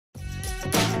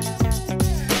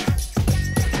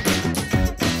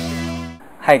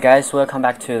Hi guys, welcome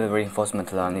back to the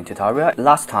reinforcement learning tutorial.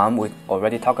 Last time we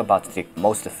already talked about the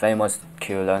most famous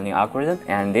Q-learning algorithm,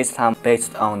 and this time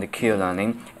based on the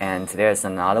Q-learning, and there's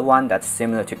another one that's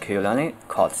similar to Q-learning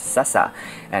called Sarsa.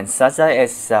 And Sarsa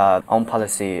is on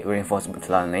policy reinforcement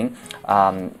learning.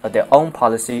 The on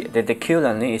policy, the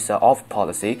Q-learning is off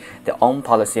policy. The on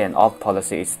policy and off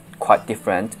policy is quite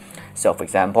different. So for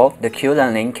example, the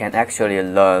Q-learning can actually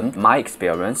learn my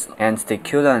experience, and the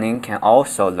Q-learning can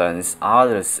also learn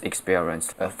others'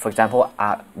 experience. For example,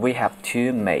 we have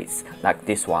two maze, like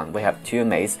this one. We have two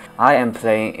maze. I am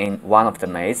playing in one of the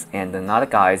maze, and another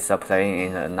guys are playing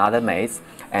in another maze,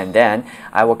 and then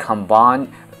I will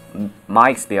combine my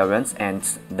experience and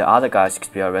the other guy's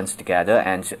experience together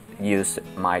and use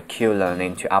my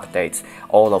Q-learning to update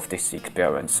all of this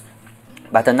experience.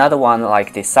 But another one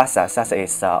like the Sarsa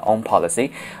is on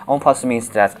policy. On policy means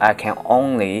that I can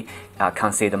only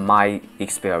consider my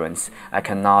experience. I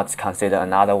cannot consider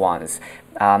another one's.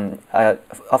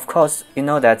 Of course, you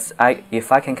know that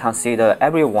if I can consider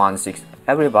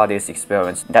everybody's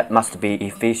experience, that must be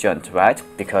efficient, right?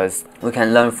 Because we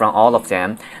can learn from all of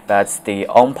them, but the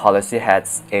on policy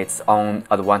has its own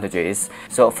advantages.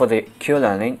 So for the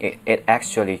Q-learning, it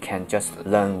actually can just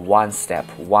learn one step,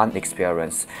 one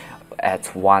experience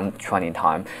at one training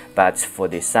time. But for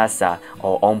the Sarsa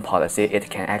or on policy,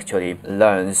 it can actually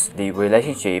learn the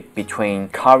relationship between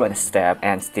current step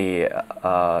and the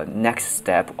next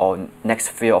step or next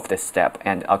few of the step,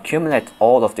 and accumulate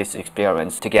all of this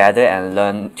experience together and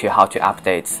learn how to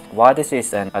update. Why this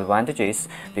is an advantage?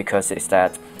 Because it's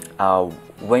that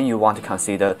when you want to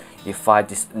consider if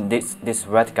these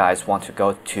red guys want to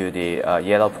go to the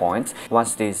yellow point,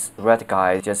 once these red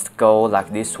guys just go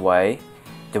like this way,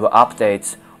 they will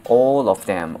update all of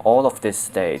them, all of these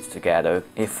states together.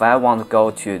 If I want to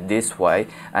go to this way,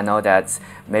 I know that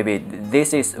maybe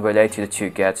this is related to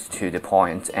get to the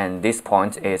point, and this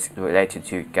point is related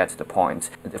to get to the point.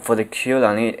 For the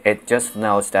Q-learning, it just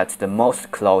knows that the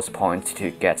most close point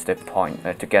to get the point,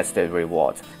 to get the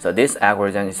reward. So this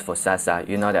algorithm is for Sarsa.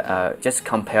 You know that just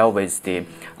compare with the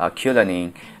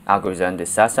Q-learning algorithm. The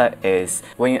Sarsa is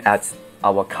when you add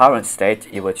our current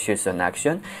state, you will choose an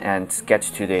action and get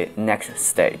to the next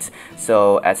state.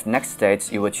 So at next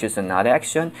state, you will choose another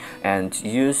action and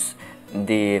use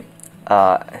the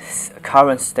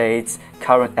current state,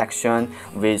 current action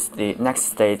with the next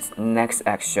state, next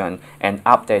action, and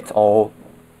update all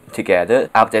together,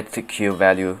 update the Q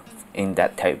value in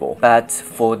that table. But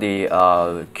for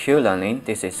the Q-learning,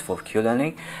 this is for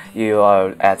Q-learning, you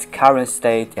are at current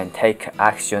state and take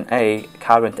action A,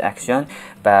 current action,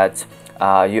 but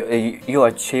you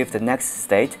achieve the next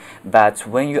state, but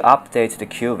when you update the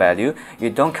Q value,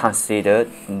 you don't consider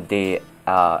the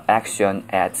action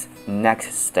at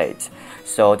next state.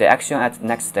 So the action at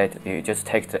next state, you just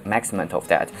take the maximum of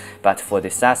that. But for the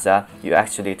Sarsa, you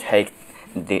actually take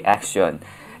the action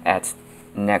at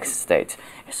next state.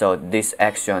 So this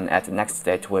action at next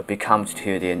state will become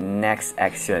to the next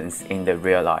actions in the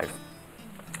real life.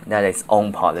 That is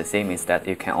on policy, means that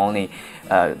you can only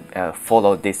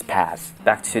follow this path.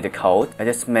 Back to the code, I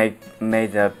just made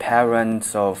the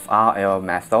parent of RL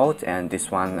method, and this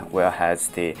one will has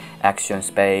the action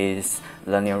space,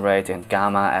 learning rate, and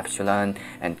gamma, epsilon,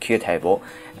 and Q table,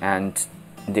 and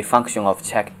the function of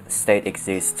check state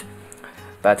exists.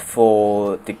 But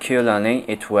for the Q-learning,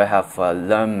 it will have a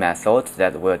learn method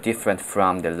that will different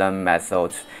from the learn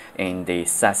method in the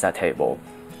Sarsa table.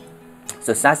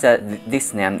 So Sarsa,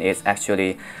 this name is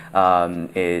actually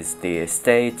is the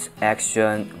state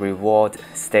action reward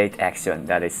state action.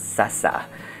 That is Sarsa.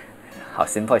 How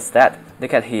simple is that?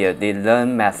 Look at here. The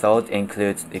learn method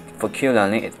includes, for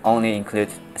Q-learning, it only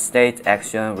includes state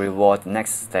action reward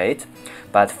next state.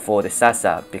 But for the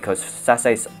Sarsa, because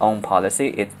Sarsa is on policy,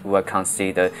 it will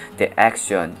consider the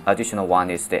action. Additional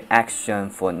one is the action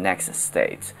for next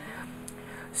state.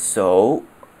 So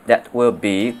that will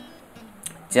be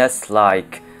just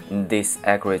like this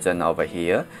algorithm over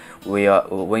here.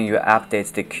 When you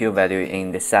update the Q value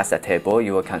in the Sarsa table,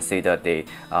 you will consider the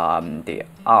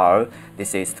R.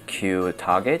 This is Q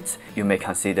target. You may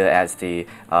consider as the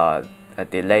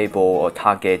label or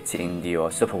target in your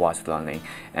supervised learning,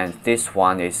 and this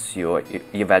one is your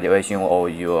evaluation or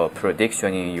your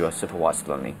prediction in your supervised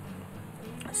learning.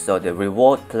 So the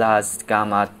reward plus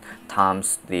gamma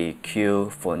times the Q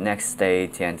for next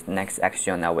state and next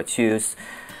action I will choose.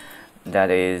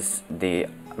 That is the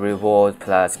reward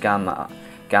plus gamma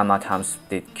times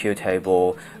the Q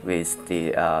table with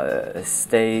the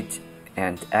state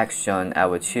and action I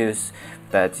will choose.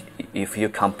 But if you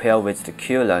compare with the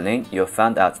Q-learning, you'll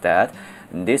find out that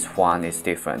this one is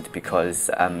different, because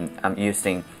I'm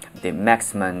using the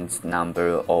maximum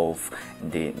number of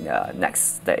the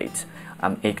next state.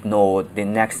 Ignore the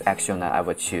next action that I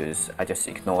would choose. I just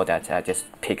ignore that. I just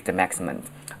pick the maximum.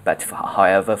 But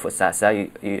however, for Sarsa,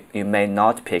 you may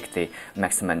not pick the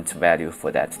maximum value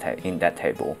for that in that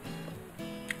table.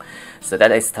 So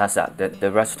that is Sarsa.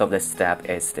 The rest of the step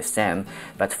is the same,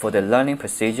 but for the learning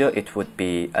procedure, it would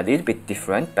be a little bit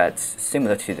different, but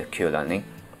similar to the Q-learning.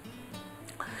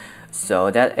 So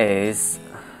it's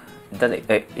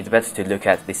better to look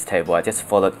at this table. I just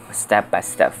followed step by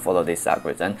step, follow this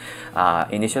algorithm.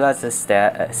 Initialize the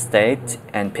state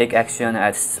and pick action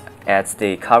at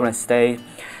the current state,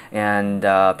 and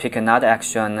pick another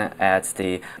action at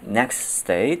the next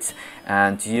state,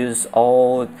 and use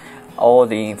all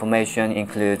the information,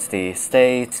 includes the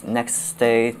state, next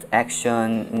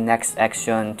action, next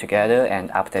action together, and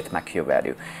update my Q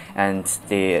value. And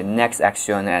the next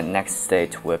action and next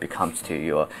state will become to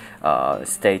your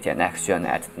state and action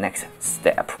at next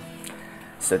step.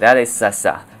 So that is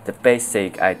Sarsa, the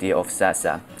basic idea of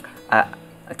Sarsa.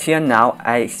 Till now,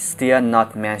 I still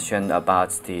not mentioned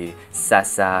about the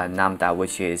Sarsa lambda,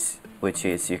 which is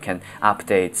you can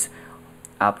update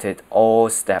all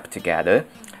steps together.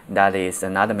 That is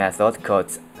another method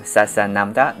called Sarsa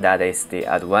lambda. That is the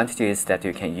advantage that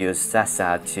you can use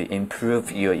Sarsa to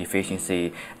improve your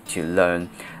efficiency to learn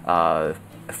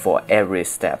for every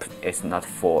step. It's not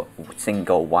for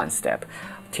single one step.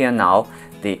 Till now,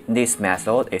 this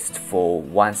method is for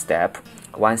one step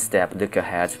look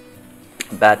ahead.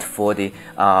 But for the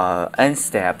n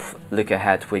step look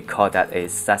ahead, we call that a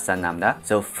Sarsa lambda.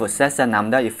 So for Sarsa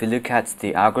lambda, if you look at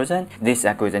the algorithm, this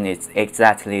algorithm is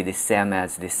exactly the same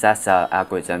as the Sarsa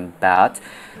algorithm, but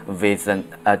with an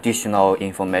additional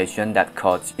information that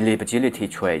called eligibility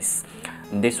trace.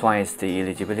 This one is the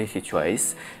eligibility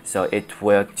trace, so it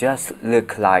will just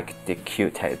look like the Q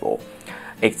table.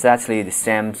 Exactly the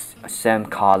same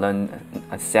column,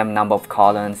 same number of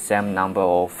columns, same number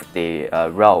of the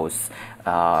rows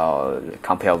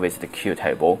compared with the Q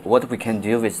table. What we can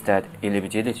do with that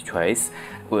eligibility trace,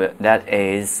 that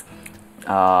is,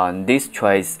 this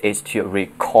trace is to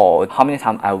record how many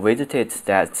times I visited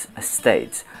that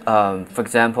state. For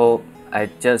example, I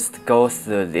just go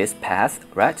through this path,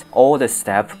 right? All the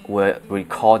steps were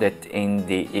recorded in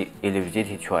the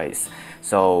eligibility trace.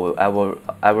 So I will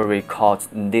record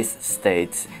this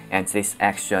state and this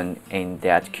action in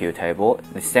that Q table,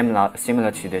 similar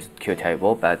to this Q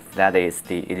table, but that is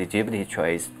the eligibility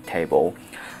trace table.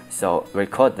 So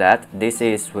record that. This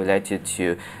is related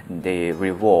to the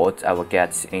reward I will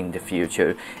get in the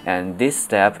future, and this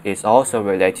step is also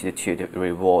related to the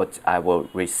reward I will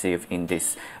receive in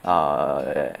this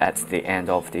at the end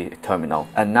of the terminal.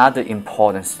 Another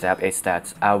important step is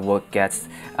that I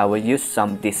will use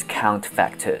some discount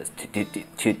factors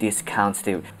to discount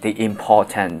the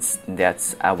importance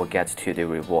that I will get to the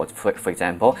reward. For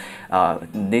example,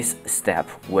 this step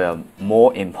will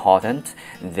more important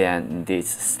than this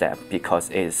step, because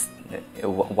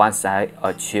once I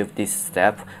achieve this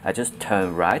step, I just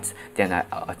turn right,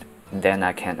 then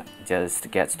I can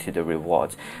just get to the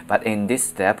reward. But in this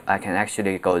step, I can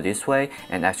actually go this way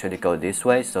and actually go this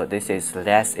way, so this is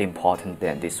less important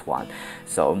than this one.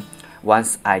 So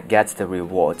once I get the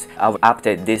reward, I will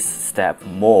update this step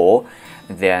more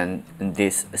than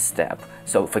this step.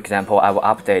 So for example, I will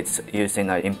update using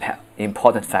an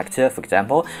important factor. For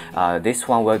example, this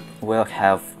one will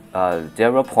have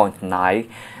 0.9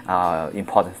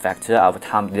 important factor of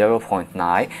time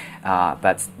 0.9,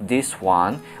 but this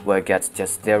one will get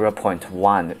just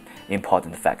 0.1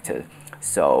 important factor.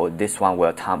 So this one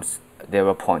will times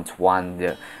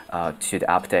 0.1 to the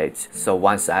update. So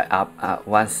once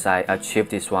I achieve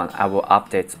this one, I will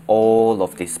update all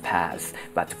of these paths,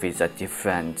 but with a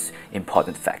different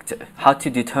important factor. How to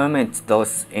determine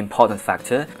those important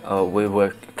factors? We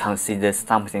will consider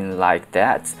something like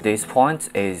that. This point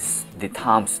is the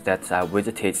times that I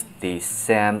visited the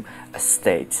same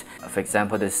state. For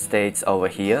example, the states over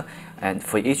here, and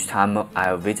for each time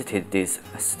I visited this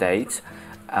state,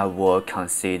 I will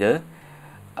consider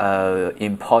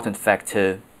important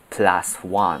factor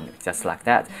 +1, just like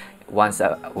that. Once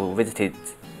I visited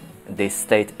the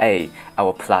state A, I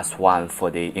will +1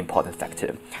 for the important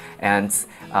factor. And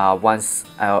once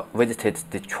I visited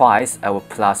the twice, I will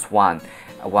 +1.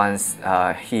 Once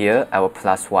here, I will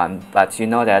 +1. But you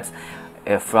know that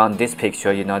from this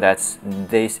picture, you know that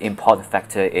this important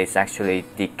factor is actually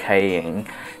decaying.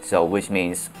 So which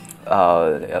means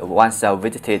once I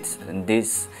visited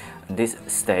this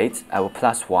state, I will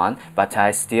 +1, but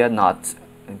I still not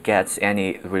get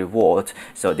any reward.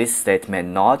 So this state may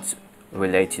not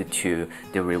related to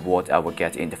the reward I will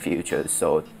get in the future.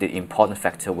 So the important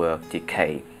factor will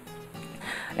decay.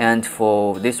 And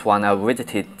for this one, I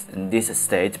visited this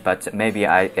state, but maybe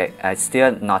I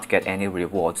still not get any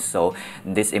reward. So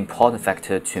this important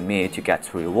factor to me to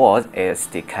get reward is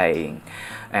decaying.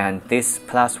 And this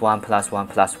 +1 +1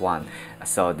 +1.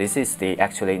 So this is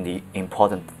actually the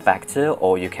important factor,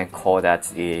 or you can call that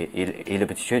the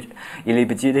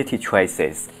eligibility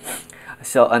traces.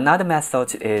 So another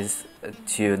method is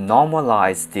to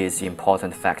normalize this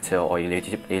important factor or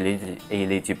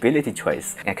eligibility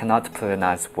trace. I cannot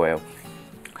pronounce well.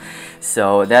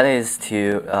 So that is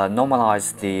to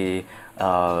normalize the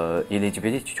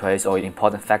eligibility trace or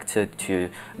important factor to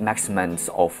maximums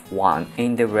of 1.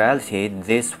 In the reality,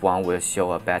 this one will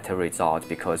show a better result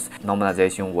because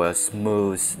normalization will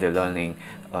smooth the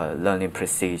learning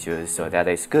procedure, so that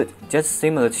is good. Just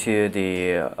similar to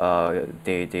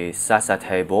the Sarsa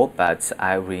table, but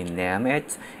I rename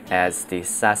it as the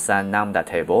Sarsa lambda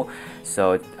table.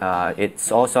 So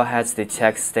it also has the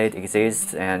check state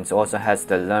exists and also has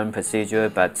the learn procedure,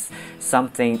 but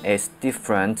something is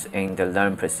different in the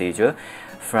learn procedure.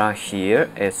 From here,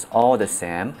 it's all the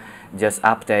same. Just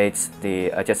update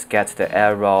just get the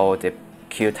arrow, the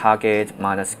Q target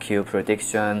minus Q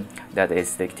prediction, that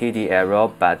is the TD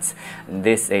arrow, but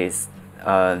this is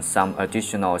some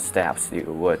additional steps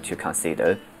you were to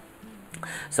consider.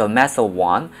 So method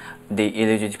 1, the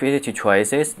eligibility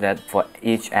traces, that for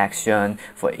each action,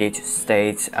 for each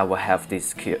state, I will have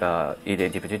this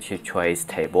eligibility trace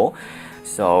table.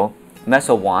 So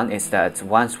method 1 is that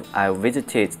once I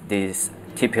visited this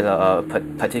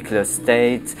particular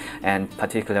state and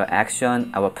particular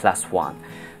action, I will +1.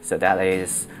 So that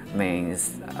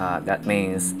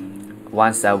means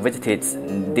once I visited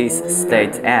this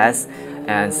state S,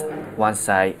 and once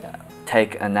I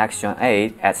take an action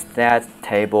A at that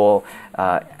table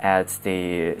at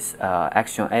the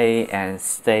action A and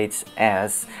state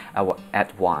S, I will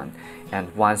add 1. And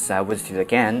once I visited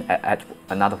again, I add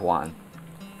another 1.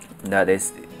 That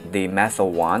is the method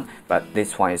 1, but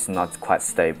this one is not quite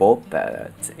stable.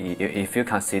 But if you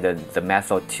consider the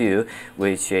method 2,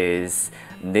 which is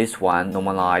this one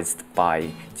normalized by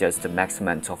just the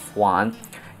maximum of 1,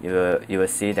 you will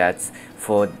see that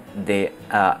for the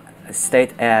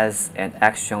state S and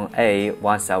action A,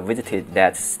 once I visited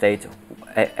that state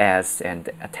S and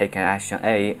taken action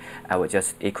A, I will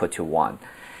just equal to 1.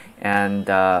 And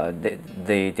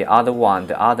the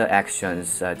other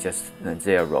actions are just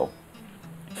 0.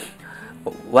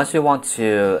 Once you want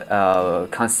to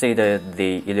consider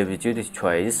the eligibility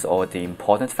trace or the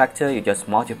important factor, you just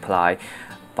multiply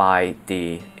by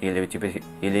the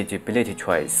eligibility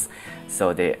trace.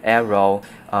 So the arrow,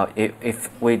 if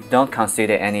we don't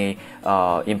consider any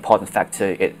important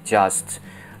factor, it just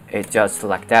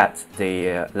like that,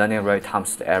 the learning rate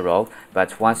times the arrow.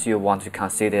 But once you want to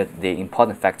consider the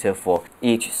important factor for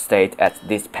each state at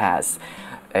this path,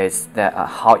 is that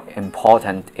how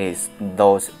important is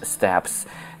those steps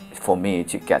for me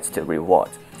to get the reward.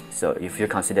 So if you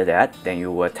consider that, then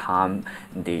you will time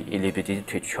the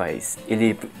eligibility trace.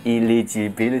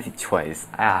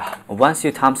 Once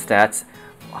you times that,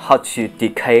 how to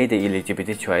decay the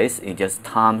eligibility trace? You just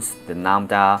times the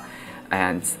lambda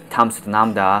and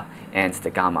the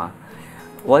gamma.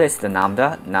 What is the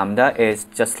lambda? Lambda is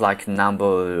just like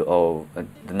number or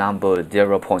the number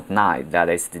 0.9, that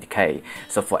is the decay.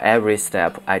 So for every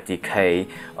step, I decay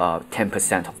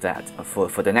 10% of that.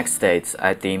 For the next state,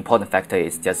 the important factor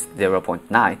is just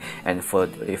 0.9, and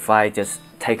if I just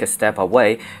take a step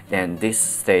away, then this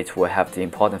state will have the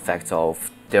important factor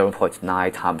of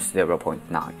 0.9 times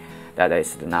 0.9. That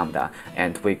is the lambda,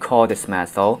 and we call this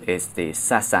method is the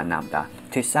Sarsa lambda.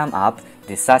 To sum up,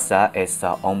 the Sarsa is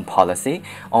own policy.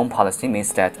 Own policy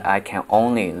means that I can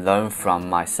only learn from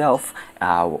myself.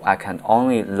 I can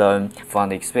only learn from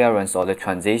the experience or the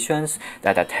transitions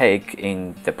that I take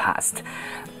in the past.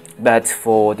 But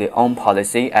for the own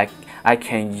policy, I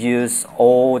can use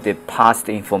all the past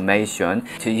information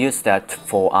to use that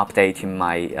for updating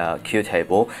my Q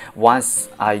table. Once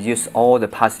I use all the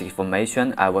past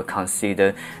information, I will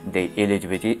consider the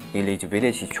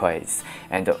eligibility trace.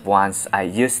 And once I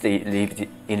use the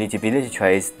eligibility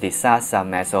trace, the Sarsa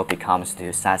method becomes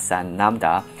the Sarsa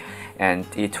lambda, and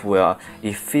it will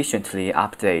efficiently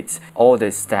update all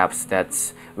the steps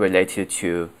that's related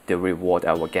to the reward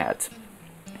I will get.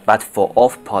 But for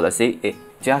off policy, it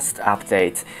just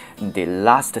update the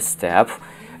last step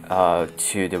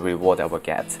to the reward I will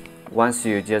get. Once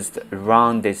you just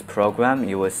run this program,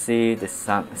 you will see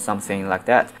something like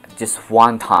that. Just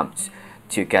one time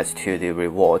to get to the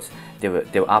reward, they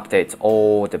will update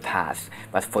all the paths.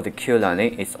 But for the Q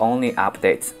learning, it's only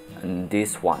updates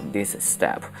this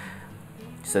step.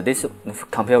 So this,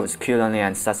 compared with Q-learning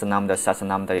and Sarsa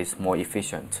lambda is more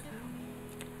efficient.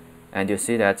 And you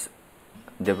see that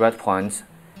the red point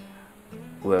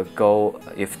will go,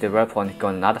 if the red point go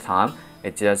another time,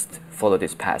 it just follow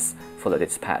this path, follow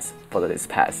this path, follow this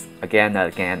path, again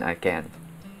and again and again.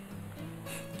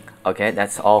 Okay,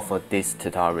 that's all for this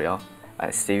tutorial.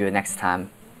 I'll see you next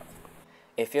time.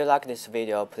 If you like this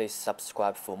video, please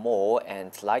subscribe for more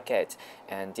and like it,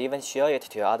 and even share it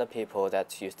to other people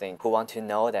that you think who want to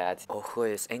know that or who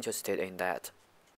is interested in that.